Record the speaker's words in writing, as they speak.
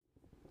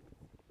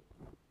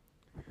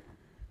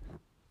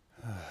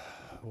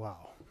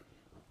Wow.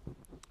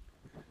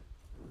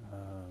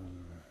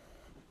 Um,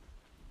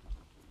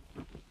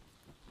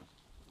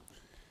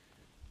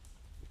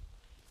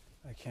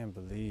 I can't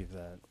believe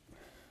that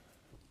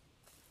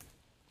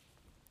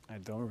I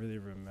don't really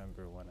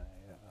remember when I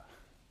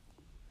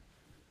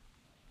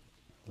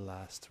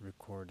last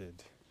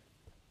recorded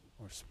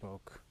or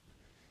spoke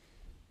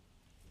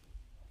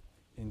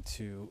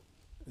into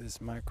this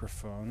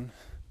microphone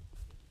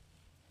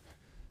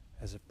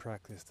as a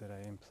practice that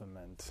I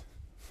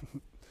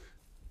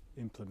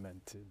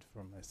implemented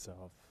for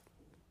myself.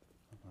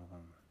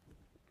 Um,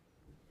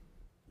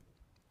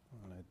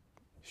 and it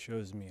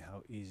shows me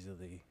how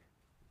easily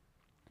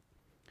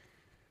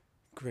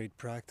great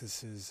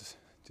practices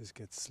just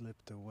get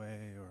slipped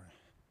away or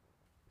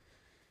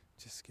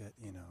just get,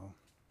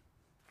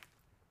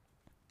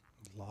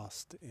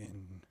 lost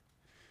in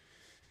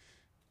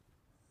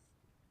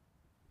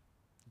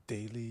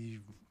daily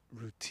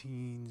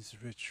routines,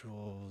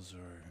 rituals,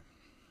 or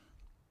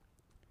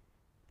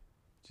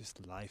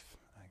just life,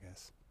 I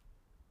guess.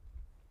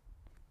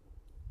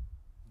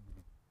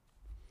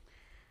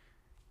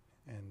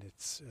 And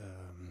it's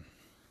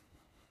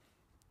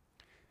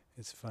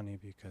funny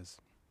because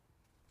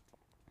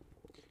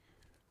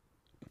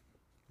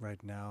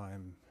right now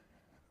I'm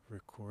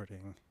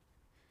recording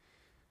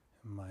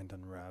a Mind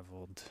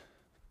Unraveled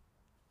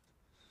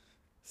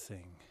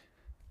thing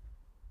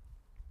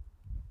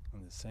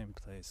in the same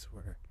place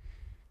where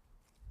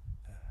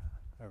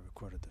I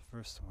recorded the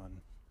first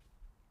one.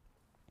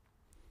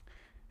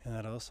 And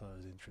that also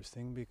is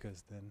interesting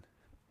because then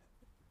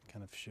it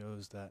kind of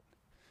shows that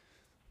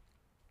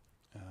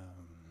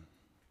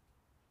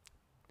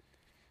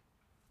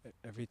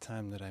every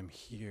time that I'm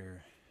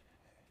here,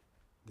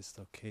 this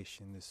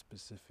location, this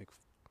specific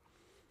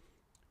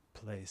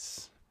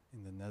place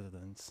in the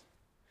Netherlands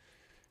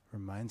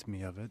reminds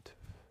me of it,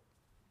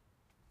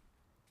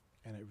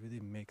 and it really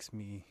makes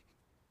me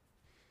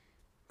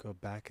go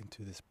back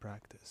into this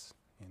practice,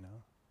 and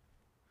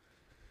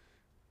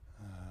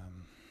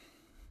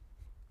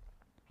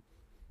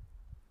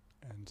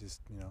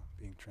just,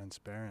 being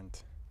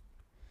transparent.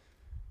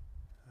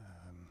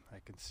 I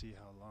can see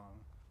how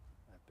long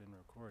I've been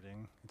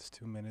recording. It's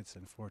 2 minutes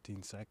and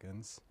 14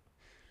 seconds,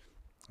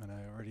 and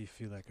I already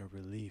feel like a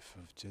relief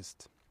of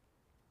just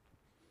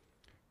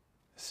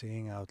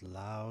saying out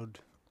loud,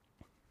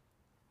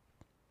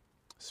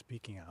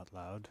 speaking out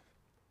loud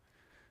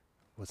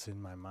what's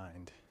in my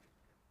mind.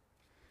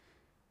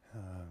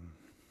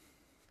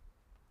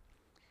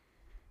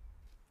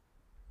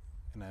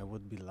 And I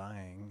would be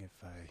lying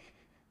if I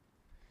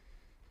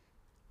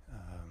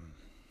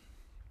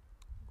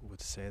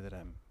would say that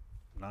I'm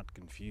not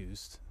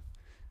confused,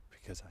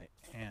 because I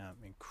am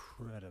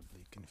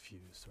incredibly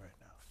confused right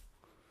now.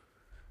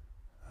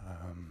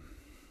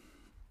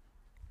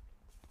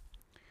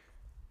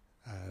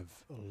 I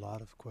have a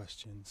lot of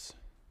questions.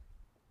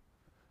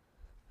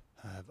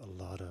 I have a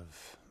lot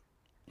of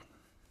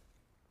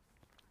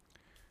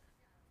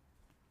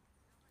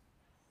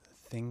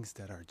things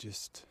that are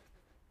just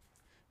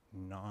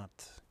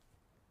not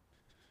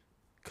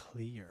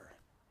clear.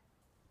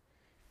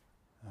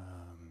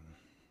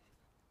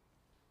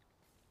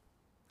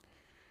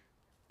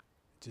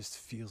 It just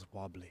feels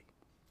wobbly.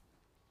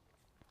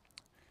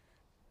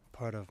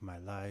 Part of my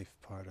life,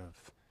 part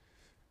of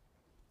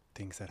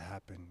things that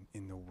happen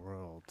in the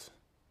world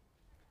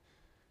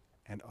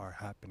and are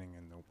happening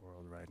in the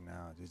world right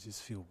now, they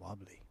just feel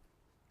wobbly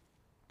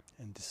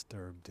and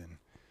disturbed and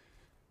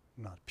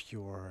not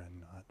pure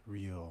and not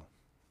real.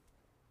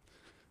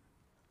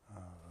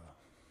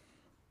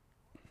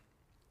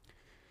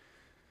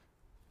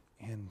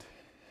 And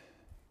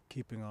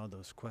keeping all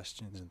those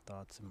questions and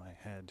thoughts in my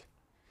head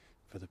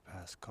for the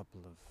past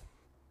couple of,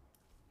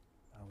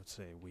 I would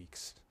say,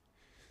 weeks,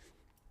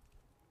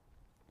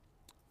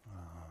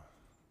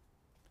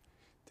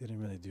 didn't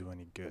really do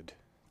any good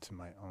to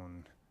my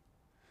own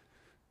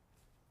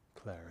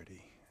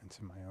clarity and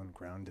to my own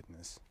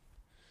groundedness.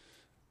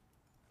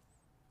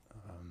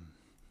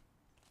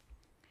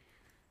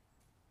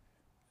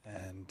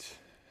 And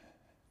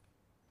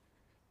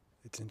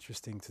it's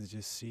interesting to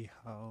just see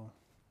how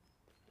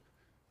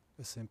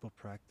a simple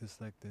practice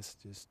like this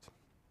just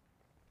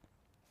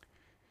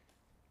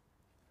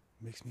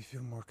makes me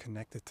feel more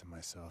connected to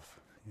myself,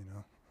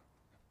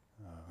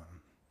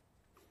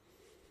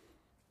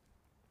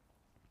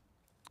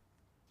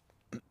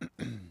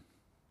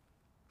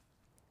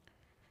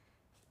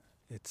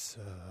 It's,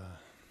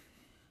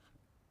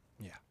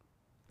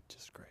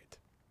 just great.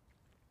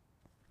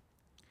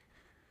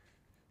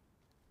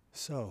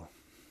 So,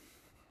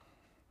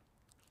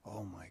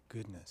 oh my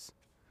goodness,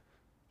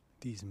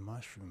 these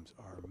mushrooms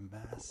are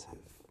massive.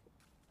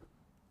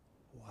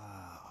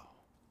 Wow.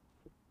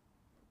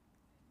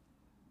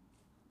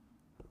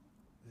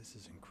 This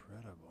is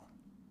incredible.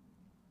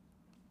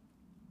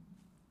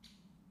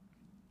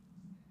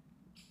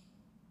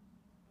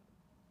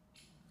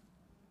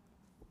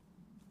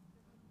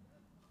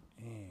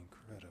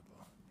 Incredible.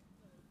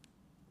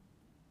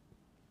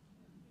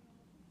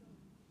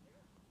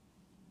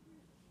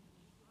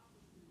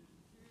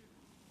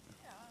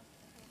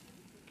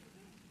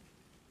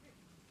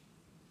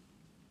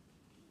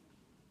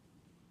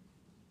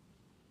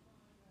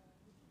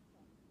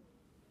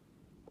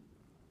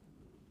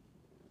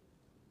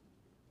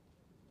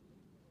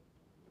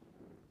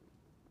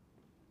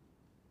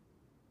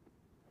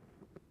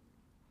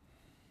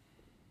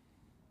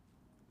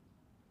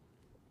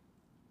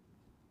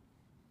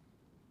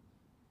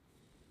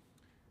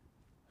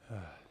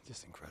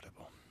 Just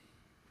incredible.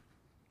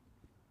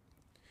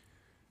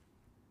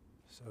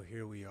 So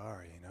here we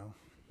are, you know.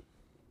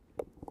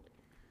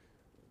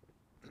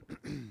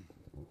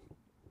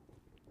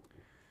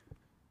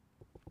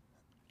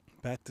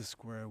 Back to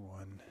square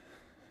one.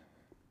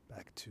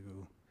 Back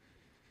to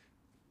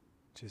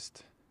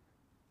just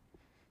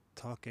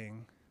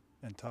talking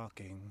and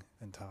talking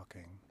and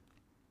talking.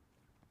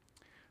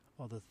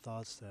 All the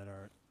thoughts that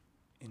are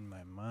in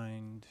my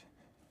mind,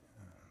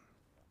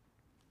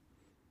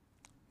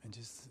 and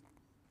just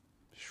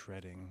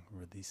shredding,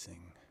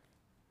 releasing,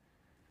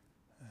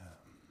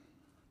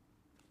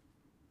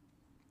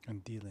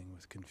 and dealing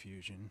with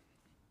confusion.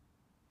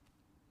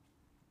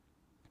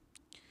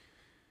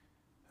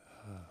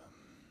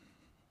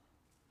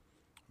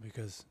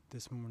 Because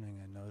this morning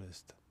I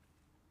noticed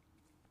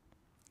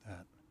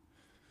that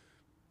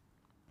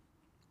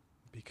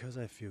because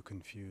I feel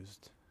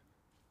confused,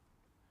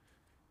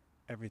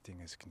 everything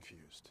is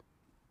confused.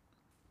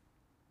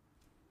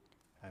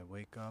 I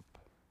wake up,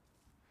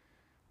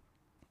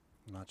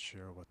 not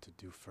sure what to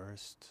do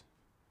first.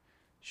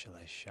 Shall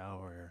I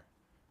shower?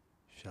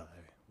 Shall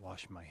I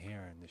wash my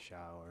hair in the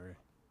shower?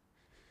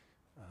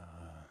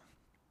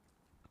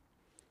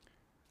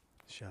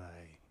 Shall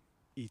I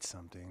eat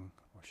something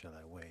or shall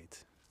I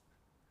wait?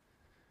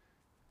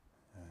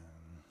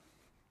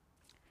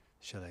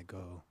 Shall I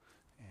go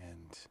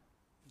and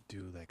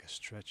do like a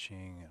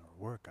stretching or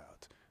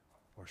workout,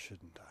 or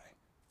shouldn't I?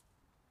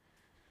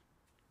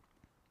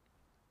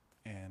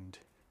 And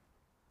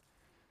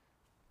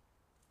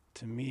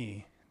to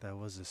me, that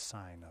was a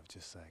sign of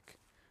just like,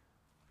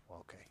 well,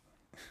 okay,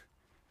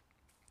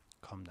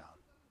 calm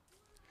down,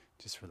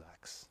 just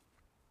relax.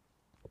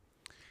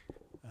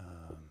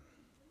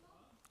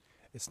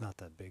 It's not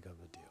that big of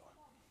a deal.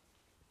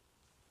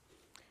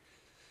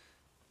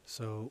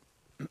 So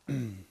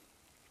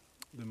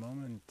the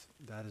moment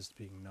that is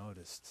being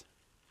noticed,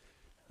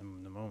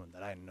 and the moment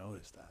that I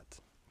noticed that,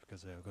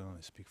 because I can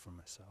only speak for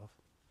myself,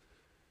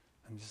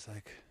 I'm just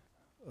like,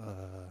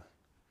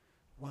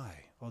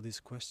 why all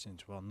these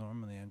questions? Well,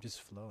 normally I'm just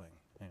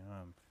flowing. You know,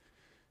 I'm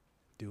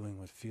doing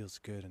what feels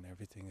good, and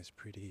everything is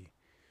pretty,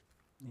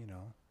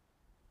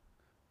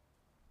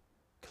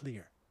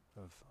 clear.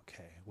 Of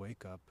okay,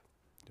 wake up,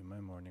 do my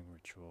morning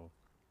ritual,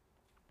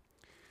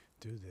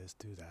 do this,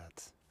 do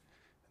that,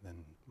 and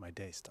then my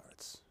day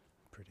starts,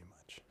 pretty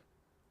much.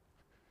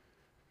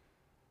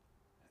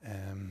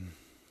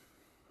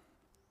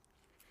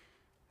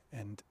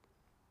 And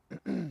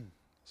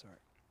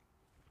sorry,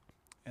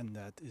 and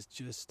that is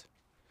just,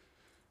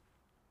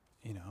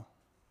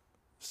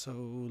 so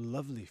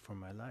lovely for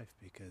my life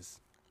because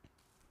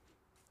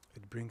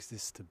it brings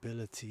this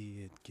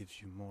stability. It gives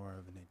you more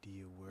of an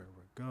idea where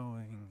we're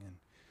going, and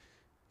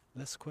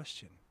less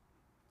question.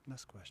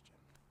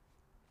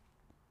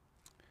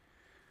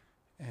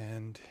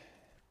 And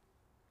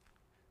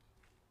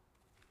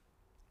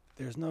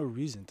there's no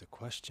reason to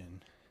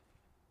question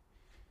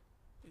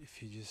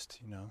if you just,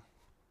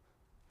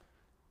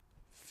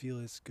 feel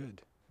it's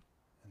good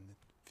and it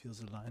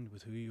feels aligned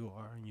with who you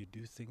are and you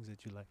do things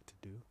that you like to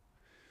do.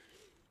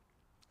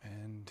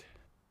 And,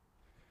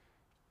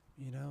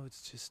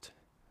 it's just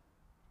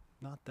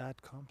not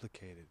that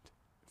complicated,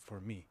 for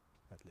me,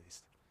 at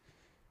least.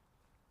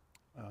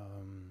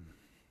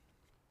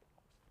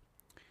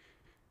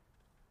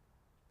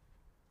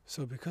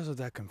 So because of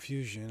that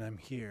confusion, I'm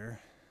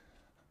here,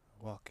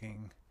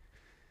 walking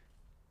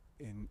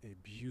in a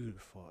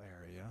beautiful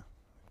area,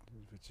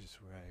 which is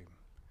where I'm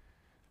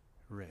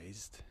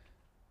raised,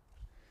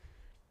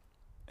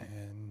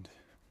 and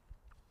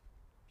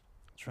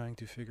trying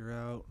to figure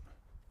out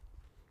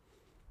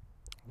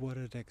what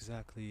it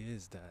exactly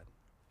is that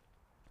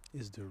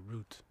is the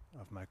root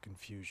of my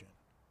confusion.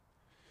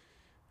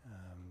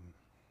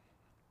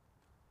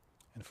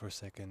 And for a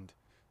second,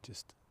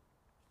 just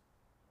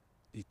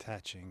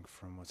detaching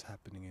from what's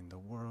happening in the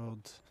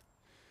world,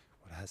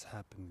 what has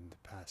happened in the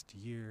past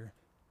year.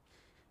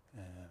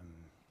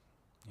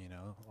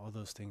 All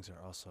those things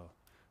are also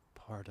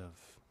part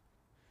of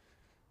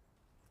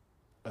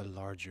a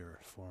larger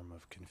form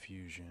of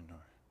confusion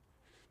or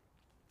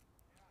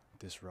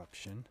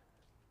disruption,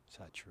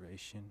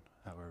 saturation,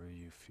 however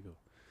you feel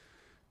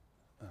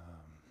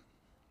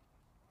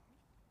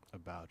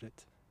about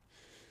it.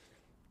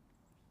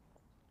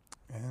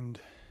 And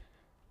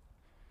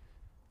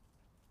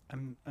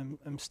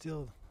I'm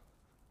still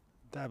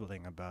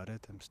dabbling about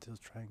it. I'm still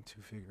trying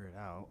to figure it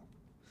out.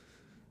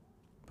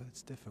 But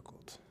it's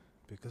difficult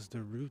because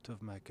the root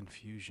of my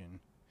confusion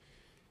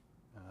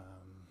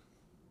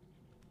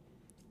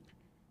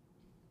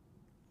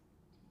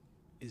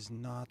is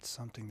not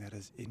something that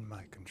is in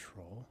my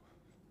control,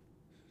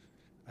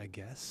 I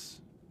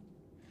guess,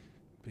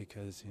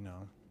 because,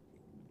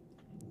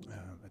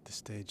 at the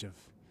stage of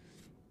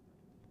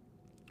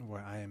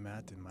where I am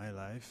at in my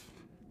life,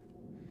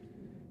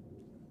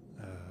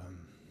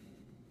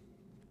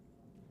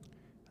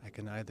 I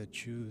can either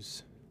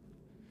choose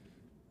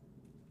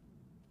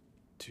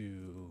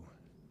to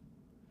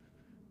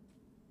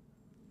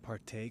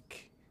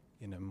partake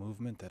in a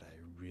movement that I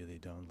really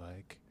don't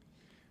like,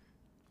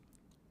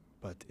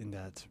 But in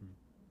that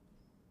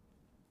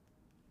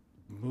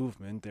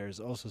movement, there's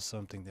also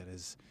something that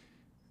is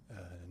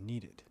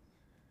needed.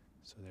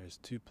 So there's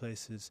two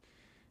places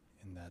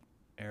in that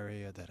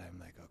area that I'm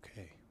like,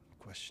 okay,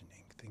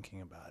 questioning,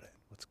 thinking about it.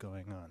 What's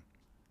going on?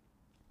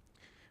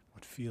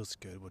 What feels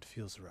good? What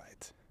feels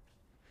right?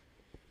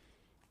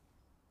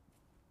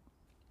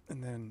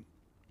 And then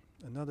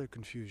another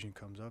confusion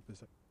comes up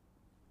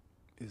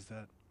is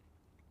that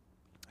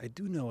I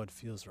do know what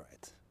feels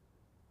right.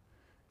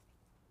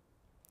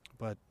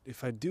 But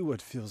if I do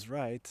what feels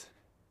right,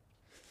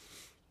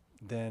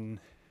 then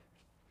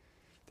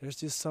there's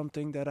just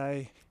something that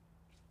I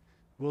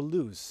will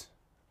lose.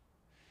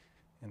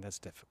 And that's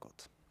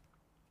difficult.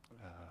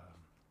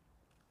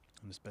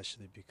 And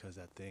especially because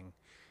that thing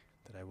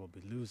that I will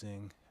be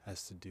losing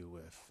has to do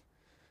with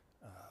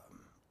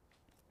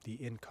the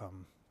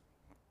income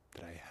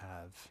that I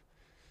have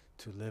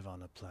to live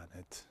on a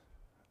planet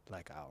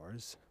like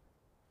ours.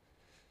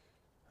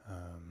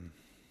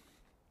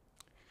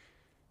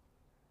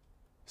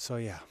 So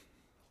yeah,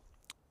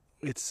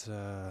 it's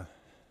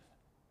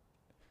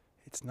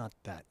not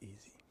that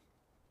easy.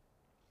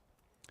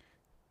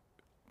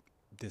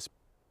 This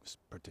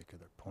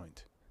particular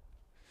point.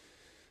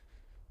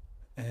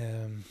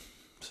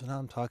 So now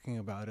I'm talking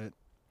about it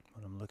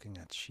when I'm looking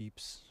at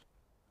sheeps.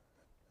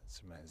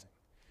 It's amazing.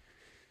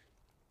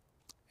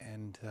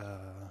 And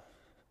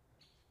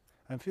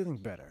I'm feeling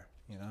better.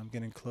 I'm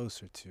getting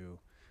closer to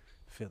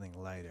feeling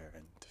lighter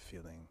and to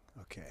feeling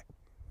okay.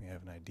 We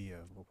have an idea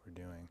of what we're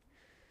doing,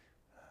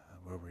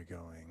 where we're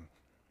going.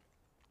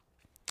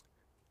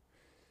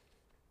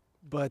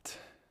 But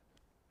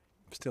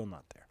I'm still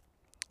not there.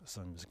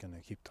 So I'm just going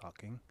to keep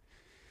talking.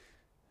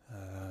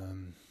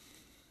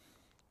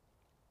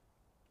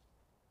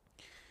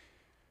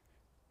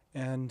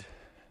 And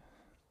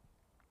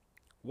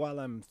while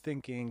I'm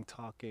thinking,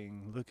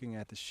 talking, looking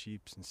at the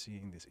sheeps and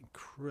seeing this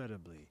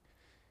incredibly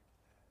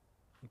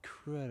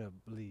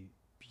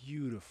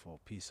beautiful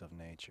piece of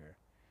nature,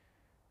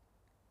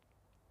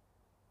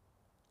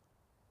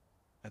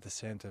 at the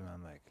same time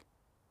I'm like,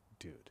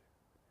 dude,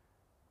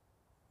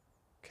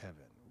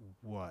 Kevin,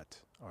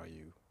 what are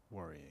you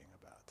worrying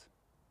about?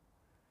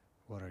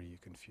 What are you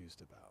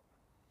confused about?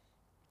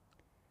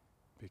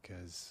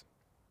 Because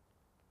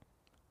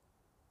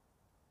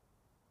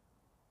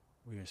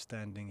we are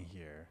standing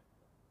here,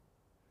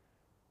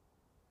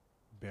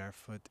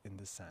 barefoot in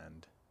the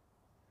sand,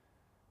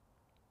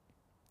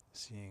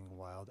 seeing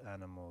wild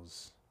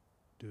animals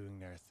doing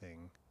their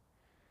thing.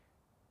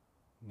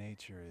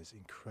 Nature is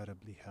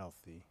incredibly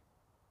healthy.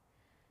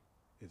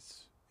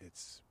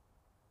 It's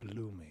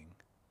blooming.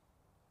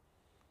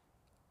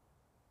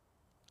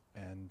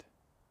 And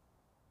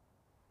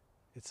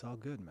it's all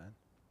good, man.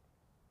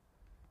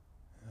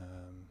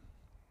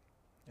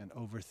 And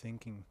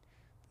overthinking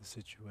the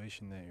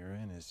situation that you're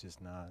in is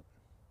just not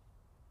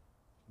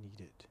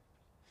needed.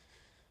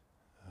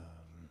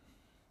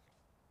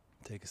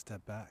 Take a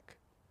step back.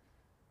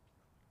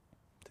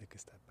 Take a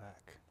step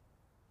back.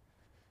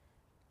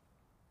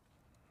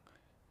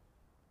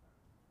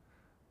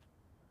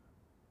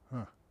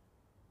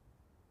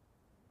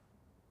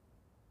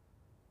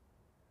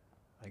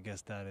 I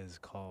guess that is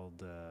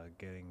called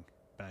getting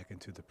back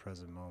into the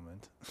present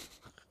moment.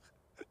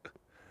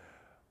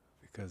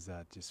 Because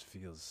that just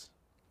feels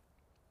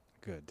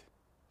good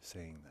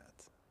saying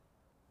that.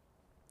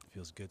 It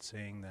feels good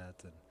saying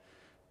that, and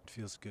it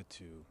feels good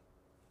to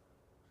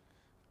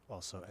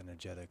also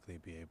energetically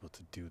be able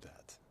to do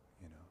that,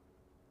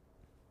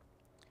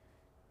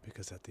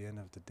 Because at the end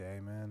of the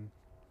day, man,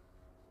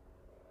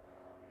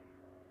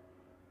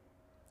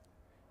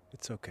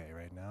 it's okay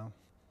right now.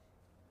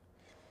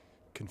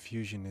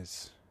 Confusion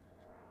is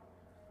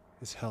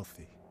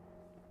healthy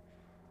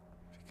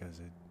because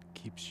it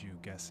keeps you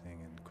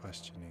guessing and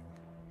questioning.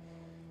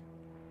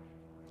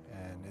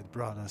 And it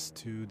brought us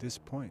to this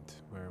point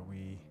where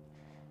we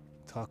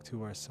talk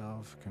to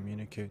ourselves,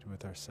 communicate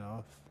with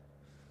ourselves,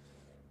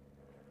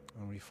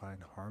 and we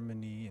find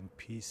harmony and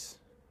peace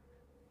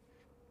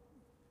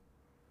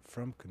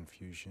from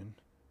confusion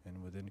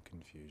and within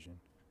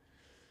confusion.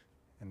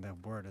 And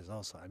that word is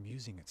also, I'm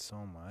using it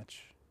so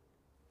much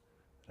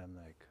that I'm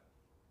like,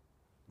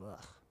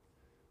 ugh,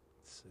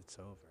 it's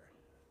over.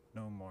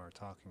 No more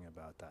talking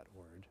about that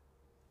word.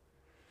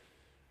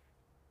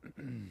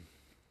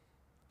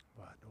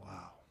 But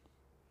wow,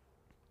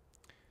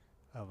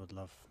 I would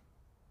love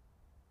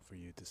for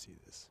you to see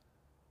this.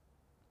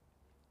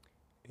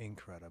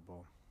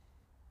 Incredible.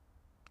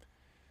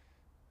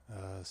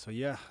 So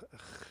yeah,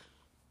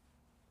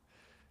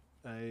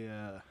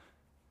 I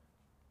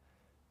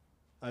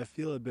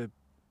feel a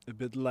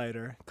bit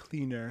lighter,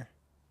 cleaner,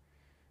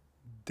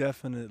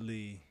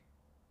 definitely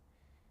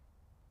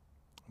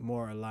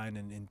more aligned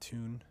and in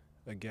tune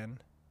again.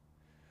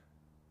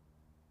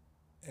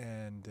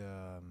 And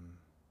I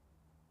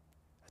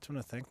just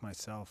want to thank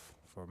myself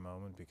for a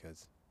moment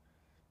because,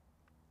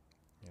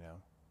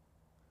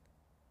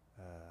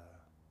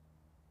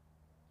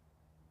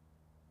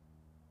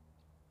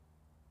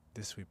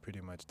 this we pretty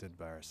much did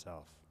by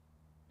ourselves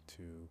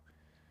to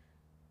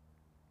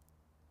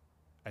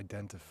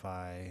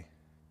identify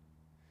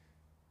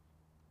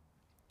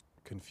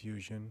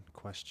confusion,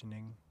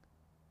 questioning,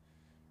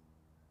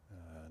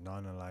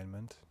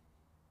 non-alignment,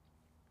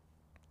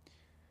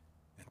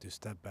 and to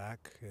step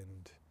back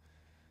and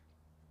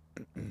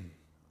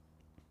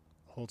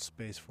hold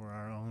space for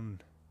our own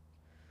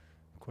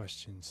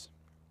questions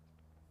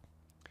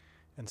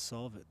and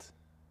solve it.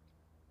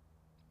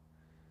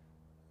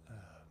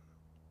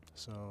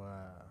 So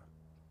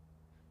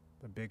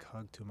a big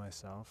hug to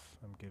myself.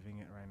 I'm giving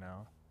it right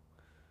now.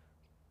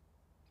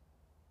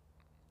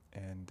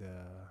 And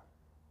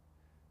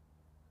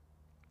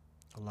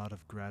a lot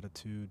of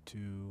gratitude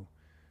to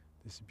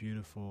this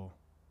beautiful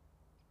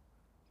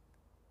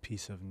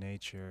piece of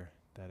nature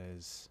that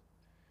is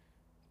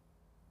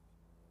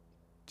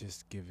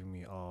just giving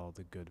me all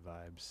the good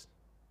vibes.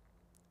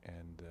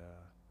 And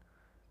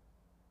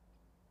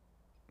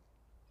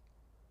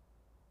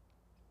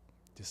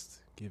just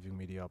giving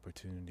me the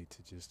opportunity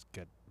to just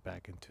get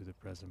back into the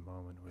present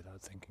moment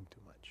without thinking too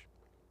much.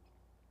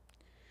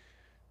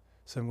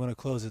 So I'm going to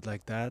close it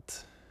like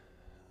that.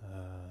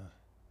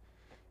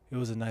 It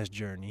was a nice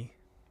journey.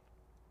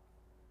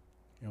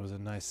 It was a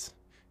nice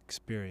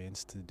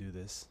experience to do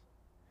this.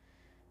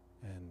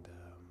 And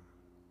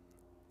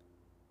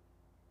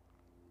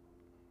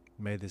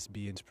may this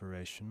be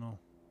inspirational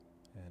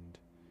and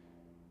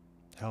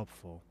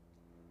helpful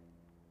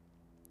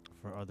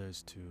for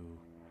others to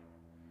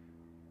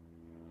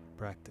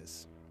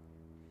practice.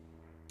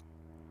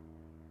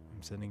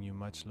 I'm sending you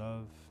much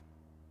love.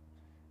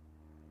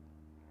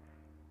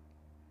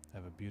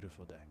 Have a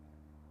beautiful day.